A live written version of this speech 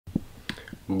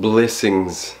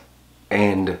Blessings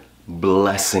and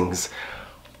blessings.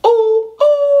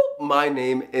 Oh, my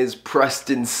name is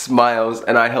Preston Smiles,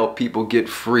 and I help people get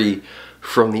free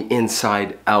from the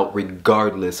inside out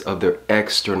regardless of their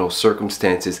external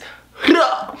circumstances.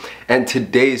 And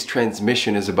today's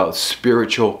transmission is about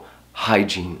spiritual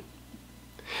hygiene.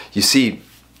 You see,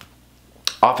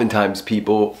 oftentimes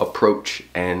people approach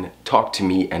and talk to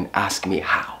me and ask me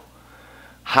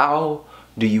how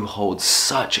do you hold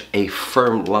such a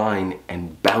firm line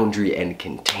and boundary and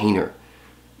container?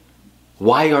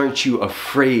 Why aren't you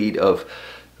afraid of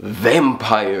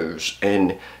vampires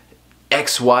and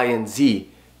X, Y, and Z?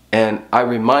 And I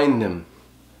remind them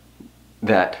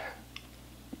that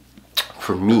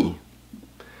for me,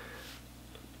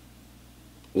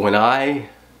 when I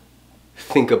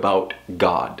think about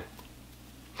God,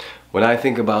 when I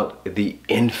think about the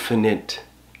infinite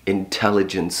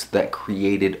intelligence that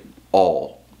created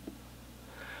all,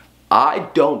 I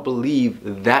don't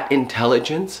believe that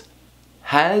intelligence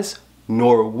has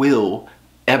nor will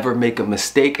ever make a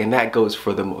mistake, and that goes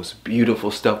for the most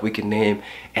beautiful stuff we can name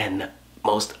and the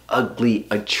most ugly,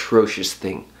 atrocious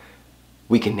thing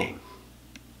we can name.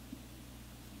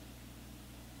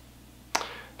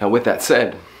 Now, with that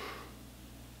said,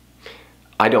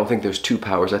 I don't think there's two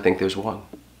powers, I think there's one.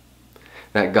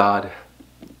 That God,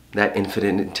 that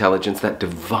infinite intelligence, that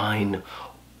divine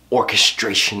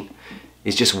orchestration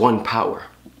is just one power.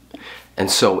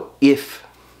 And so if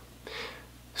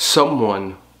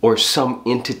someone or some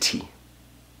entity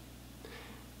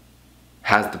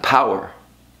has the power,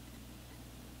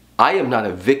 I am not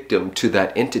a victim to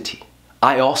that entity.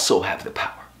 I also have the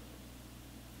power.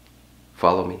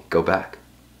 Follow me, go back.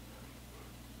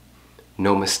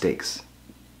 No mistakes.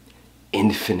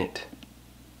 Infinite,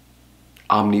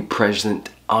 omnipresent,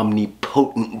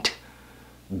 omnipotent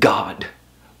God.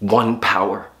 One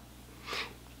power.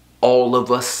 All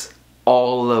of us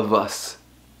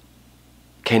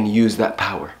can use that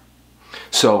power.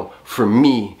 So for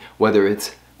me, whether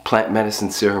it's plant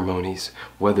medicine ceremonies,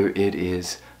 whether it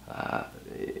is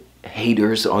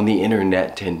haters on the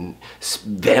internet and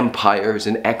vampires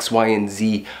and X, Y, and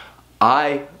Z,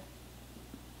 I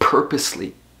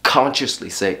purposely,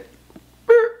 consciously say,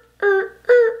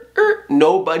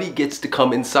 nobody gets to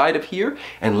come inside of here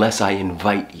unless I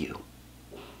invite you.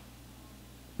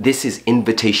 This is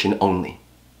invitation only.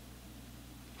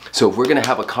 So if we're going to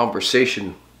have a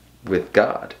conversation with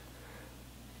God,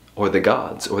 or the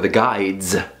gods, or the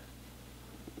guides,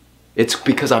 it's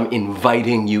because I'm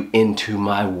inviting you into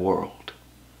my world.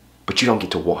 But you don't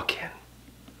get to walk in.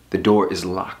 The door is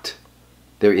locked.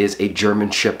 There is a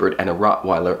German Shepherd and a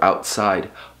Rottweiler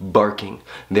outside barking.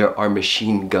 There are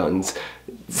machine guns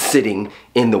sitting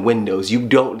in the windows. You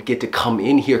don't get to come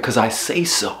in here because I say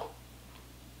so.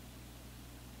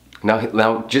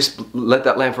 Now just let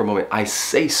that land for a moment. I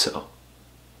say so.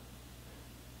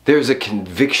 There's a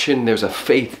conviction, there's a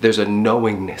faith, there's a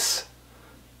knowingness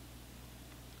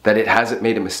that it hasn't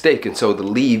made a mistake. And so the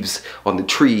leaves on the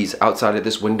trees outside of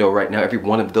this window right now, every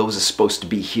one of those is supposed to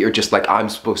be here, just like I'm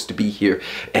supposed to be here.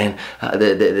 And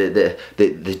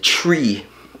the tree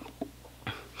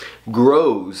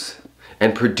grows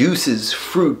and produces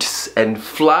fruits and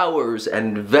flowers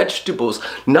and vegetables,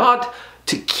 not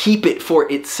to keep it for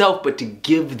itself, but to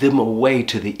give them away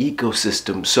to the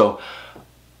ecosystem. So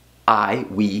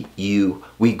we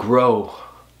grow.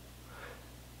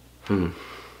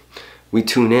 We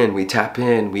tune in, we tap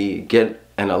in, we get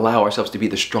and allow ourselves to be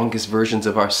the strongest versions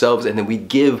of ourselves, and then we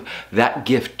give that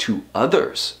gift to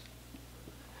others.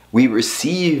 We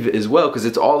receive as well, because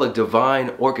it's all a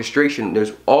divine orchestration.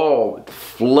 There's all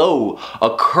flow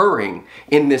occurring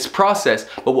in this process.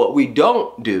 But what we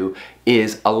don't do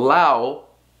is allow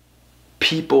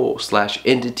people /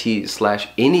 entities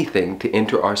 / anything to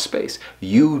enter our space.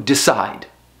 You decide.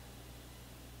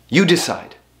 You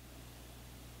decide.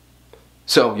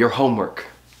 So your homework,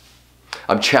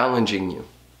 I'm challenging you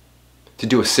to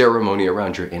do a ceremony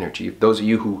around your energy. Those of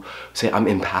you who say, I'm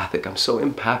empathic, I'm so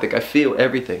empathic, I feel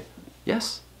everything.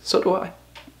 Yes, so do I.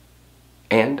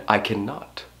 And I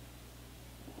cannot.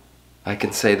 I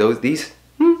can say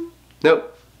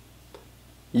nope.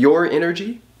 Your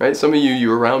energy, right? Some of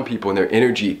you're around people and their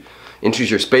energy enters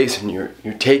your space and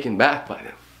you're taken back by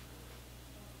them.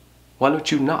 Why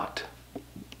don't you not?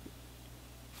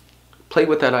 Play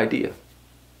with that idea.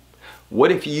 What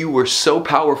if you were so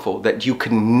powerful that you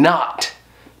could not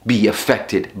be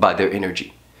affected by their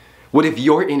energy? What if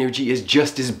your energy is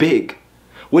just as big?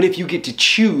 What if you get to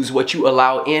choose what you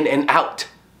allow in and out?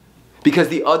 Because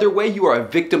the other way, you are a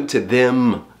victim to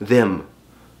them.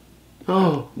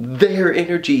 Oh, their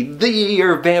energy, they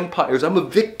are vampires, I'm a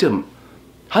victim.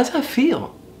 How does that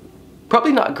feel?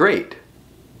 Probably not great.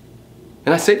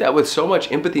 And I say that with so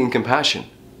much empathy and compassion.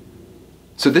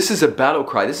 So this is a battle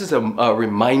cry. This is a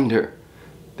reminder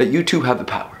that you too have the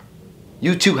power.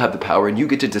 You too have the power, and you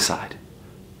get to decide.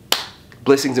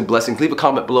 Blessings and blessings. Leave a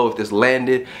comment below if this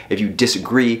landed, if you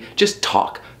disagree. Just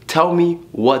talk. Tell me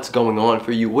what's going on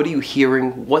for you. What are you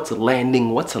hearing? What's landing?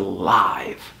 What's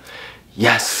alive?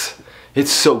 Yes, it's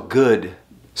so good.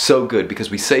 So good,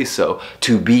 because we say so,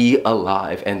 to be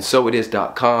alive. And so it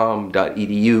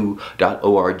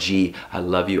is.com.edu.org. I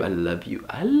love you. I love you.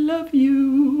 I love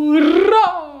you.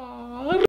 Rah!